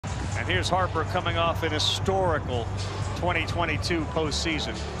And here's Harper coming off an historical 2022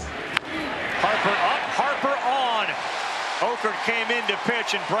 postseason. Harper up, Harper on. Okert came in to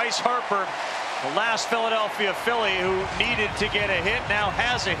pitch, and Bryce Harper, the last Philadelphia Philly who needed to get a hit, now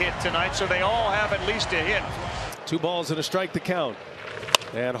has a hit tonight, so they all have at least a hit. 2 balls and a strike to count.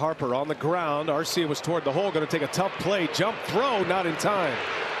 And Harper on the ground. Arcia was toward the hole, going to take a tough play. Jump throw, not in time.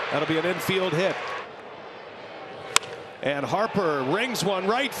 That'll be an infield hit. And Harper rings one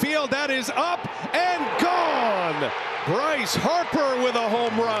right field. That is up and gone. Bryce Harper with a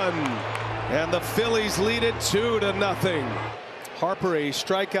home run. And the Phillies lead it 2-0. Harper, a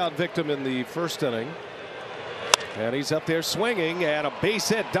strikeout victim in the first inning. And he's up there swinging, and a base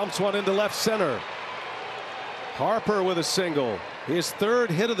hit, dumps one into left center. Harper with a single. His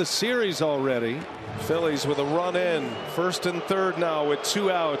 3rd hit of the series already. Phillies with a run in. 1st and 3rd now with 2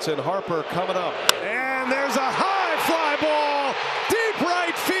 outs, and Harper coming up. And there's a high fly ball. Deep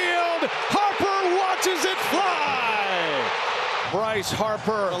right field. Harper watches it fly. Bryce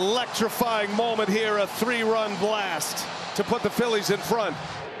Harper, electrifying moment here. A 3-run blast to put the Phillies in front.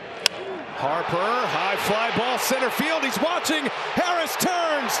 Harper, high fly ball, center field. He's watching. Harris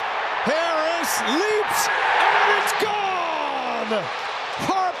turns. Harris leaps, and it's gone.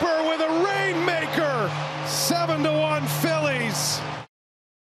 Harper with a rain